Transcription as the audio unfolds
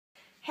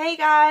Hey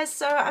guys,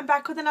 so I'm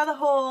back with another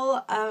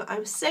haul.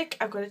 I'm sick,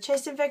 I've got a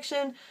chest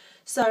infection,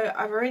 so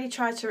I've already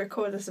tried to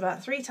record this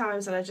about 3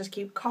 times and I just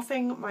keep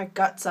coughing my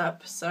guts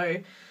up. So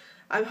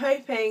I'm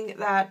hoping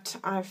that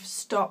I've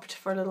stopped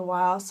for a little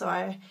while so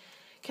I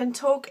can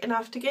talk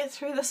enough to get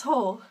through this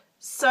haul.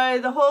 So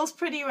the haul's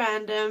pretty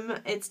random.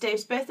 It's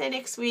Dave's birthday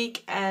next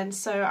week, and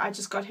so I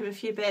just got him a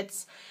few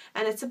bits,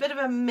 and it's a bit of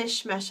a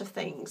mishmash of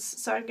things.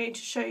 So I'm going to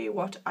show you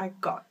what I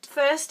got.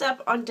 First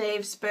up on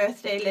Dave's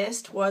birthday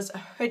list was a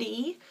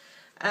hoodie,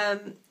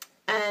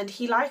 and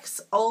he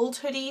likes old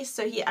hoodies,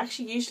 so he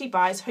actually usually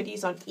buys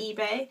hoodies on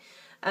eBay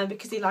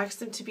because he likes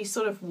them to be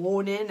sort of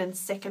worn in and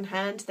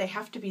secondhand. They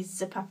have to be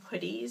zip-up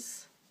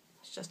hoodies.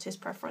 It's just his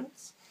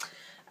preference.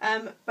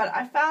 But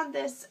I found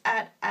this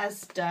at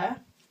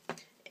Asda.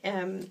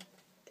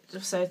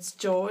 So it's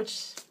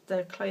George,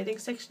 the clothing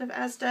section of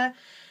Asda,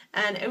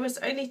 and it was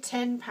only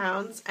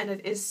 £10, and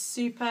it is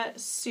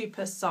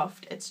super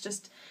soft. It's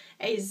just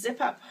a zip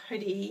up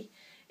hoodie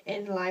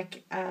in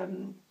like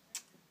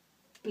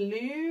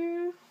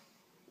blue.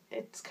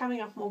 It's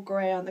coming up more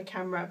grey on the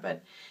camera,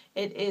 but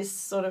it is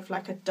sort of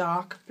like a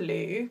dark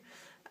blue.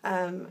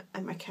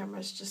 And my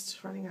camera's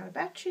just running out of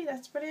battery.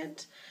 That's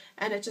brilliant.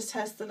 And it just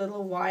has the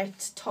little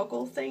white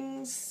toggle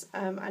things.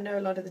 I know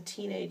a lot of the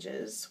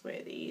teenagers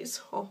wear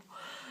these. Oh,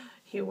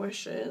 he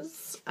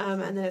wishes.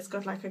 And then it's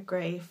got like a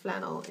grey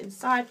flannel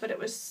inside, but it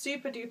was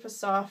super duper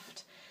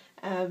soft.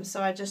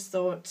 So I just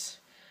thought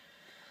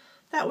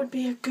that would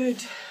be a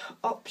good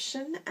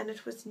option, and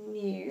it was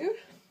new.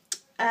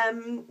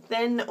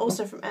 Then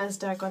also from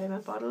Asda I got him a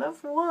bottle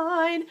of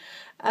wine.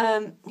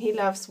 He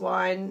loves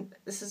wine.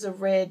 This is a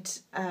red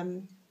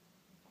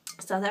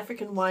South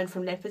African wine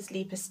from Leopard's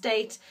Leap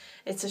Estate.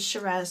 It's a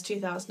Shiraz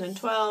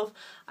 2012.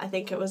 I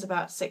think it was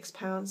about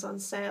 £6 on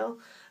sale.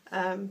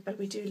 But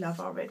we do love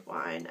our red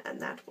wine, and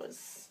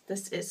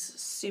this is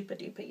super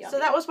duper yummy. So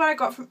that was what I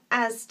got from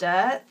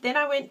Asda. Then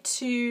I went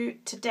to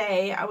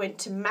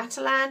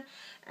Matalan,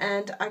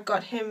 and I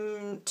got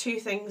him 2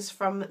 things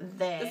from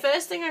there. The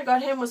first thing I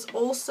got him was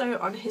also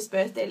on his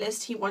birthday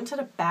list. He wanted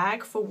a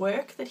bag for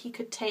work that he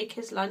could take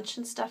his lunch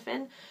and stuff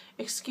in.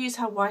 Excuse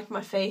how white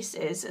my face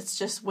is. It's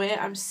just where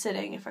I'm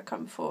sitting. If I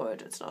come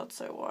forward, it's not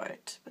so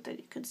white, but then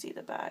you can see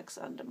the bags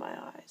under my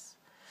eyes.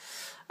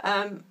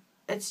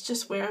 It's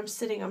just where I'm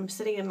sitting. I'm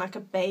sitting in like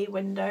a bay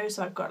window,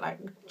 so I've got like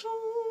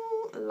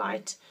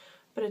light,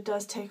 but it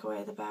does take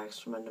away the bags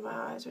from under my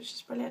eyes, which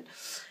is brilliant.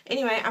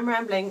 Anyway, I'm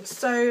rambling.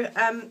 So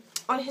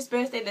on his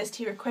birthday list,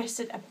 he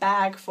requested a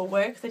bag for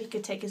work that he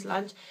could take his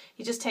lunch.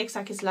 He just takes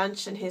like his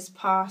lunch and his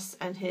pass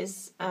and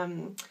his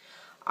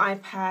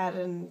iPad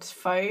and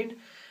phone.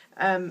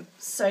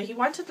 So he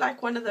wanted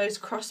like one of those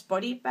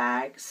crossbody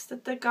bags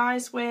that the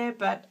guys wear,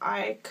 but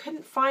I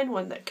couldn't find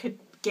one that could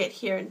get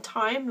here in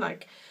time.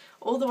 Like,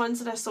 all the ones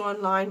that I saw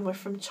online were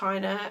from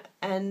China,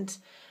 and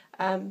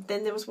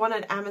then there was one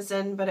at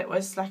Amazon, but it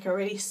was like a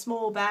really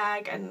small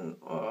bag, and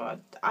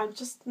I'm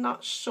just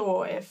not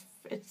sure if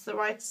it's the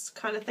right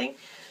kind of thing.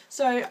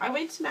 So I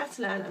went to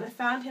Matalan and I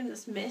found him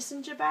this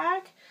messenger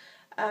bag,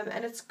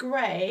 and it's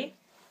grey.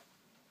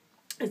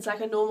 It's like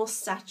a normal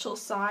satchel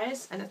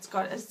size, and it's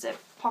got a zip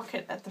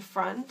pocket at the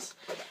front,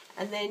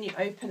 and then you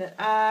open it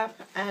up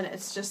and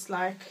it's just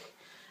like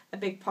a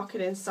big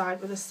pocket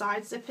inside with a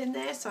side zip in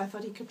there. So I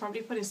thought he could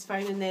probably put his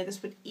phone in there.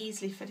 This would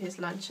easily fit his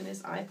lunch and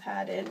his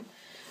iPad in.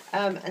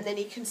 And then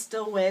he can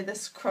still wear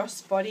this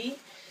crossbody.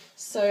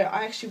 So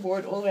I actually wore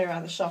it all the way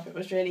around the shop. It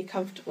was really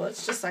comfortable.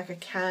 It's just like a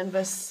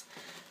canvas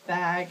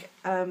bag.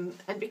 And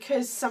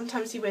because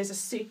sometimes he wears a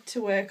suit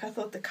to work, I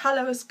thought the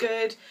colour was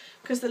good,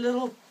 because the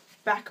little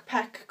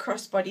backpack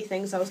crossbody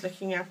things I was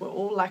looking at were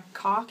all like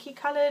khaki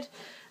coloured.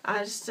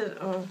 I just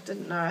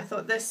didn't know. I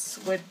thought this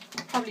would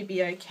probably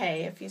be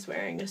okay if he's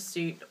wearing a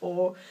suit,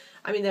 or,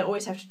 I mean, they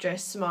always have to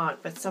dress smart,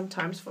 but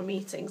sometimes for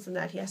meetings and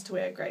that he has to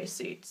wear a grey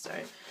suit, so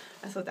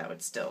I thought that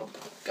would still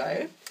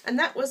go. And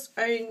that was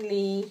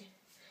only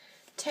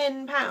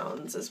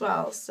 £10 as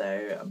well,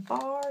 so a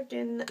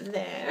bargain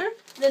there.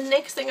 The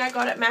next thing I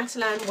got at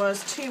Matalan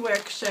was 2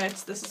 work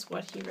shirts. This is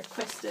what he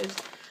requested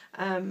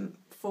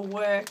for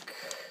work,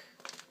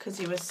 because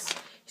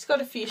he's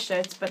got a few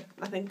shirts, but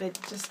I think they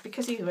just,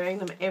 because he's wearing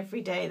them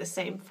every day, the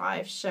same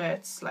 5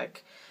 shirts,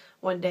 like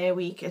one day a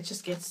week, it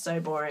just gets so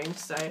boring.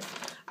 So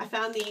I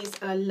found these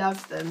and I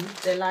love them.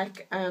 They're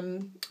like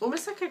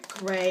almost like a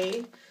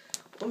grey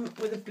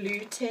with a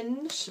blue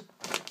tinge.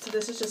 So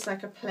this is just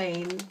like a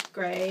plain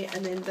grey,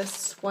 and then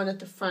this one at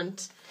the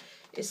front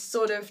is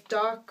sort of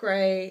dark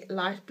grey,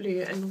 light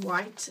blue and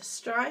white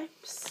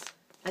stripes,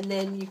 and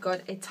then you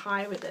got a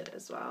tie with it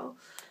as well.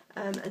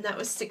 And that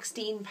was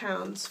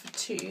 £16 for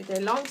 2. They're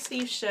long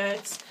sleeve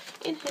shirts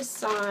in his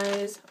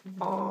size.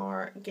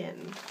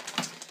 Bargain.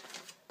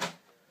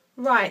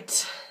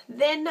 Right,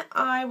 then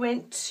I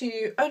went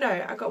to,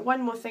 I got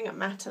one more thing at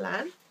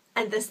Matalan,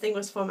 and this thing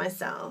was for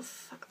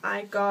myself.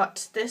 I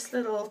got this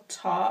little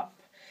top.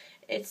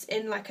 It's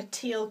in like a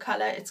teal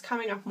colour. It's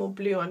coming up more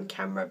blue on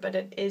camera, but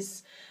it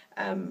is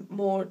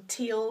more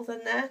teal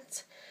than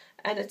that.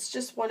 And it's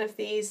just one of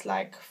these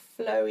like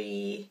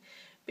flowy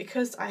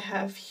because I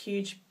have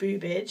huge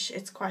boobage,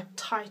 it's quite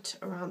tight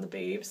around the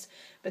boobs,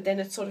 but then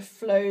it sort of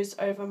flows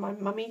over my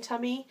mummy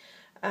tummy.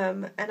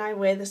 And I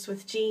wear this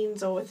with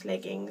jeans or with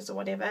leggings or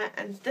whatever,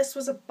 and this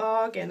was a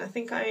bargain. I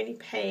think I only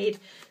paid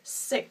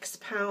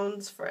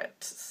 £6 for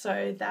it,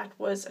 so that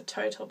was a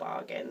total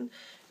bargain,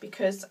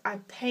 because I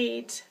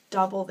paid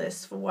double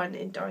this for one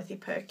in Dorothy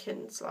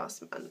Perkins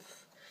last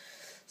month.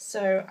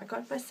 So I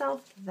got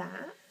myself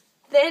that.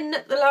 Then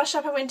the last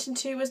shop I went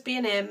into was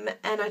B&M,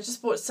 and I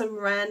just bought some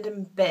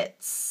random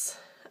bits.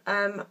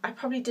 I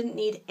probably didn't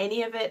need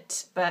any of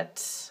it,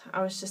 but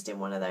I was just in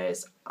one of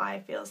those I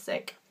feel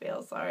sick,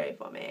 feel sorry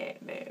for me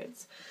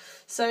moods.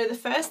 So the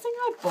first thing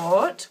I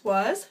bought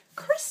was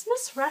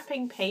Christmas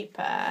wrapping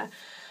paper.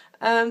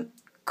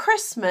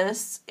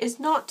 Christmas is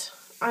not,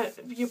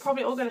 you're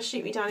probably all going to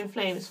shoot me down in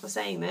flames for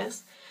saying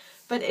this,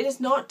 but it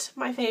is not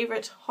my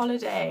favourite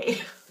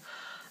holiday.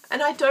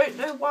 And I don't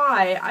know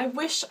why. I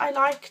wish I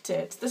liked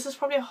it. This is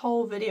probably a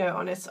whole video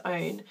on its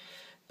own.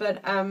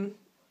 But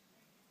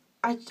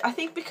I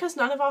think because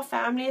none of our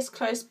family is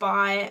close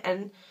by,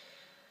 and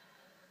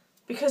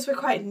because we're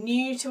quite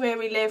new to where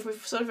we live,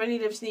 we've sort of only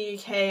lived in the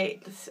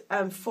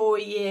UK 4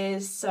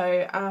 years,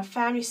 so our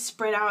family's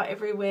spread out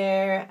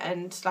everywhere,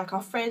 and like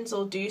our friends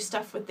all do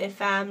stuff with their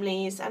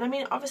families. And I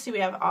mean, obviously we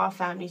have our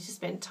family to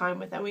spend time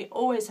with, and we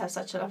always have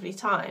such a lovely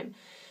time.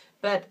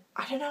 But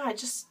I don't know, I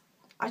just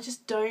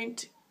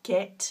don't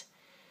get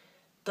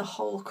the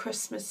whole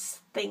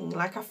Christmas thing.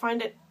 Like, I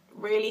find it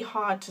really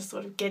hard to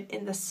sort of get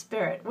in the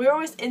spirit. We're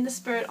always in the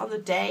spirit on the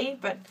day,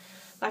 but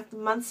like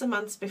months and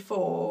months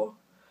before,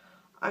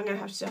 I'm going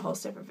to have to do a whole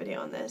separate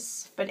video on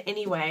this. But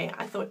anyway,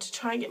 I thought to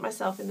try and get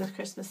myself in the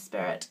Christmas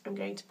spirit, I'm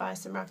going to buy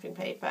some wrapping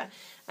paper.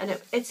 And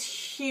it's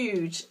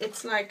huge.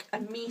 It's like a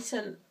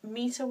meter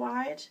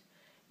wide.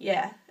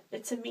 Yeah,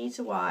 it's a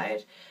meter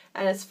wide,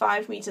 and it's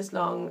 5 meters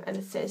long, and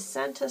it says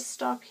Santa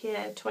stop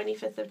here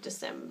 25th of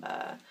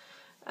December.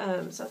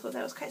 So I thought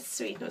that was quite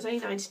sweet, and it was only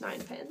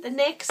 99p. The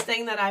next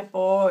thing that I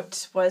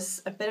bought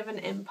was a bit of an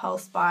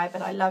impulse buy,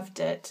 but I loved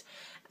it,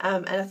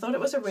 and I thought it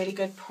was a really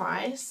good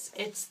price.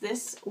 It's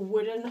this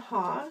wooden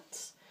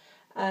heart,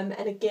 and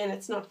again,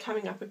 it's not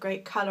coming up a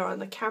great colour on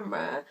the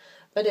camera,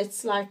 but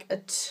it's like a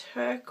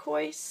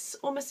turquoise,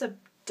 almost a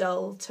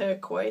dull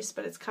turquoise,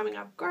 but it's coming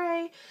up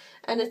grey,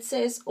 and it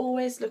says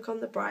always look on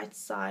the bright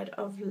side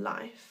of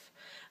life,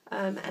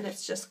 and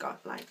it's just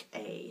got like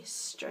a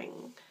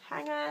string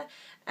hanger,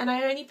 and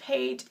I only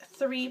paid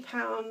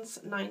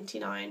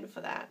 £3.99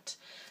 for that.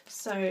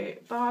 So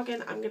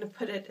bargain. I'm going to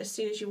put it as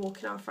soon as you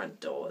walk in our front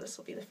door. This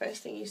will be the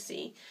first thing you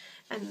see,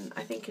 and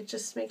I think it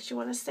just makes you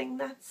want to sing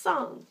that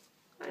song.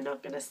 I'm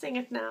not going to sing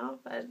it now,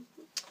 but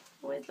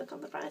always look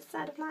on the bright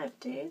side of life,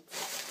 dudes.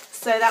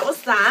 So that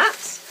was that.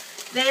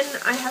 Then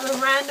I have a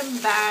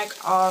random bag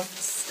of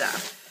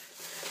stuff.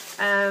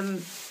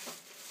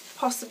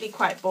 Possibly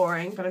quite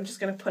boring, but I'm just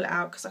going to pull it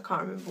out because I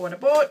can't remember what I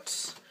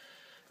bought.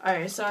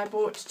 Oh, so I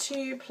bought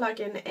 2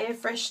 plug-in air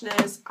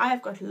fresheners. I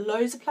have got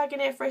loads of plug-in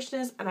air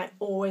fresheners, and I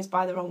always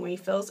buy the wrong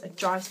refills. It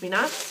drives me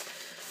nuts.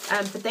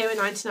 But they were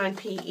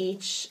 99p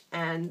each,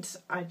 and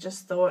I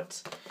just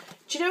thought,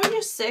 do you know when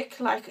you're sick,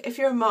 like if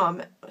you're a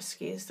mom,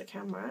 excuse the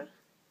camera,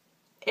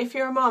 if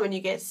you're a mom and you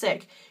get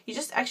sick, you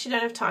just actually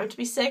don't have time to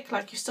be sick.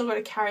 Like, you've still got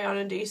to carry on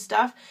and do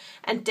stuff.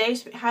 And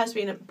Dave has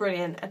been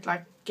brilliant at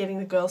like getting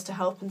the girls to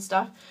help and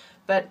stuff.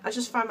 But I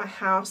just find my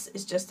house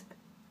is just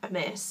a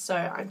mess. So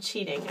I'm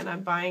cheating and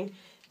I'm buying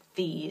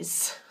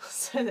these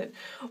so that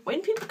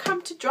when people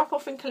come to drop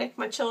off and collect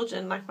my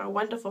children, like my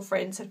wonderful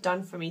friends have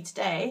done for me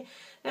today,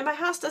 then my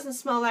house doesn't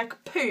smell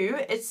like poo.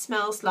 It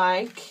smells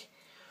like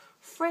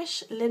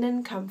fresh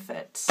linen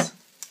comfort.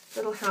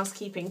 Little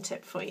housekeeping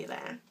tip for you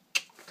there.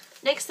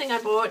 Next thing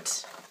I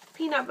bought,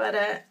 peanut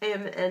butter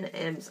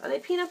M&Ms. Are they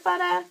peanut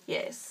butter?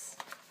 Yes.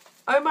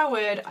 Oh my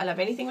word, I love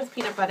anything with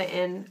peanut butter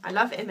in. I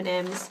love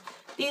M&Ms.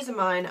 These are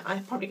mine.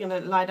 I'm probably going to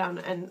lie down.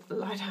 I'm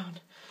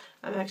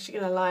actually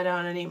going to lie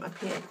down and eat my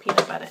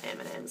peanut butter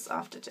M&Ms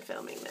after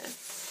filming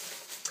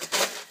this.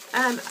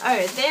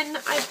 Then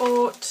I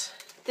bought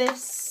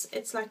this.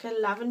 It's like a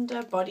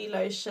lavender body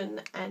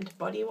lotion and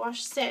body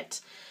wash set.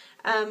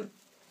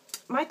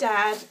 My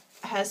dad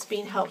has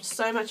been helped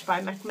so much by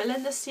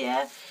Macmillan this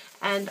year,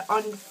 and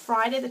on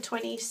Friday the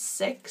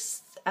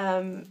 26th,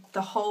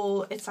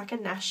 it's like a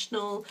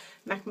national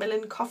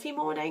Macmillan coffee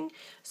morning,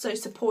 so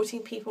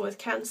supporting people with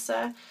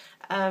cancer,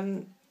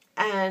 and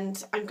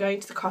I'm going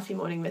to the coffee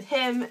morning with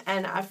him,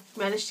 and I've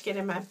managed to get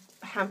him a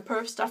hamper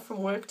of stuff from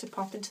work to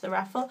pop into the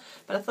raffle,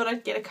 but I thought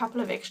I'd get a couple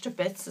of extra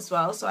bits as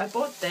well, so I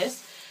bought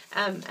this,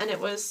 and it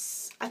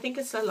was, I think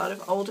it's a lot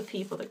of older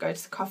people that go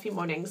to the coffee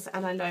mornings,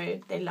 and I know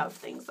they love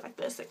things like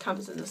this. It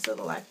comes in this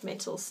little like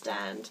metal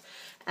stand,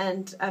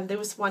 and there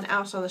was one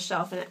out on the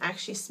shelf, and it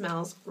actually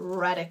smells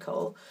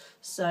radical.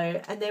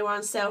 So, and they were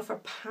on sale for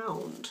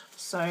 £1,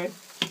 so I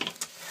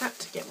had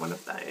to get one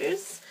of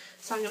those.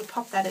 So I'm going to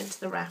pop that into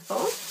the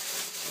raffle.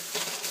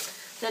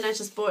 Then I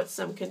just bought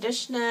some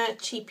conditioner,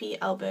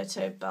 cheapy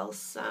Alberto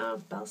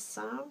Balsam.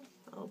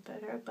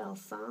 Alberto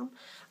Balsam.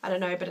 I don't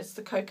know, but it's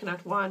the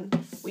coconut one.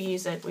 We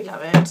use it. We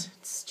love it.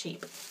 It's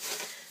cheap.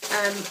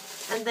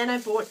 And then I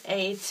bought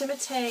a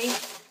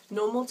Timotei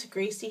normal to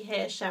greasy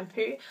hair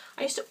shampoo.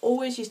 I used to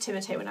always use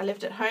Timotei when I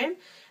lived at home,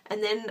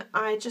 and then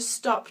I just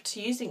stopped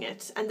using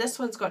it. And this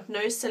one's got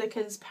no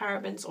silicons,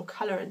 parabens, or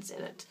colorants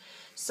in it.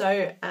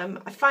 So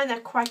I find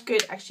that quite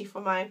good actually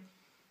for my,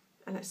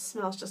 and it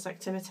smells just like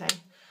Timotei.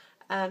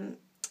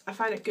 I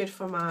find it good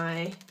for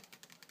my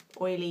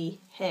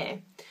oily hair.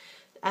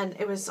 And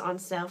it was on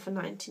sale for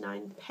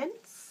 99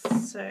 pence.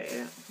 So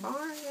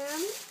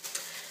bargain.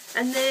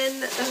 And then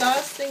the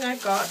last thing I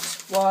got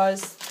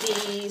was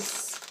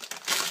these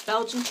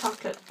Belgian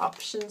chocolate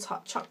options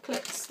hot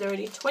chocolates. They're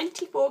only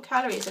 24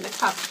 calories in a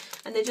cup,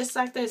 and they're just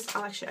like those.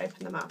 I'll actually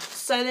open them up.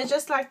 So they're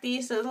just like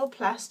these little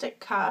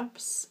plastic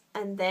cups,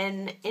 and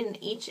then in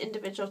each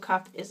individual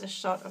cup is a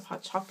shot of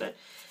hot chocolate.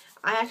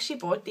 I actually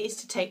bought these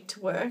to take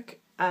to work,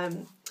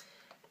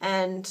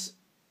 and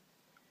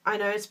I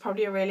know it's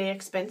probably a really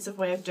expensive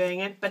way of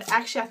doing it, but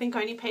actually I think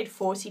I only paid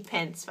 40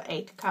 pence for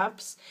 8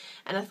 cups,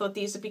 and I thought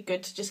these would be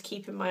good to just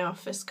keep in my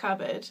office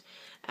cupboard,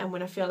 and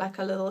when I feel like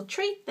a little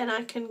treat, then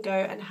I can go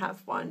and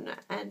have one,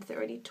 and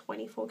they're only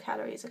 24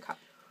 calories a cup.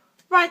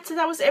 Right, so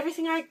that was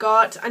everything I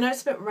got. I know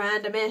it's a bit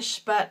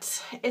randomish,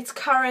 but it's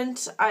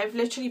current. I've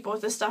literally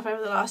bought this stuff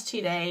over the last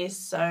 2 days,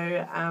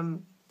 so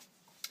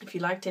if you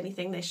liked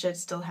anything, they should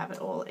still have it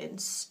all in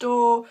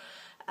store.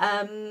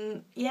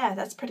 Yeah,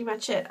 that's pretty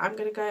much it. I'm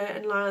going to go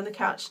and lie on the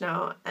couch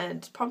now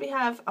and probably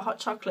have a hot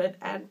chocolate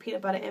and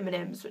peanut butter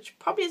M&Ms, which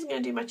probably isn't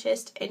going to do my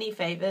chest any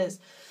favours,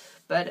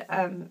 but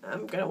I'm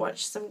going to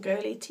watch some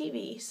girly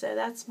TV. So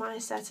that's my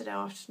Saturday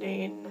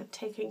afternoon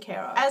taken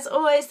care of. As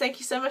always, thank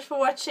you so much for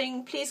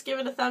watching. Please give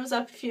it a thumbs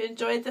up if you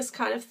enjoyed this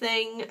kind of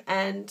thing,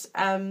 and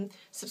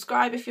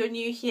subscribe if you're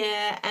new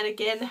here. And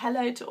again,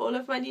 hello to all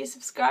of my new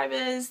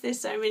subscribers.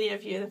 There's so many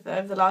of you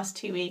over the last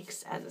 2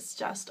 weeks, and it's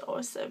just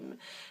awesome.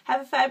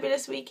 Have a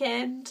fabulous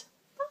weekend.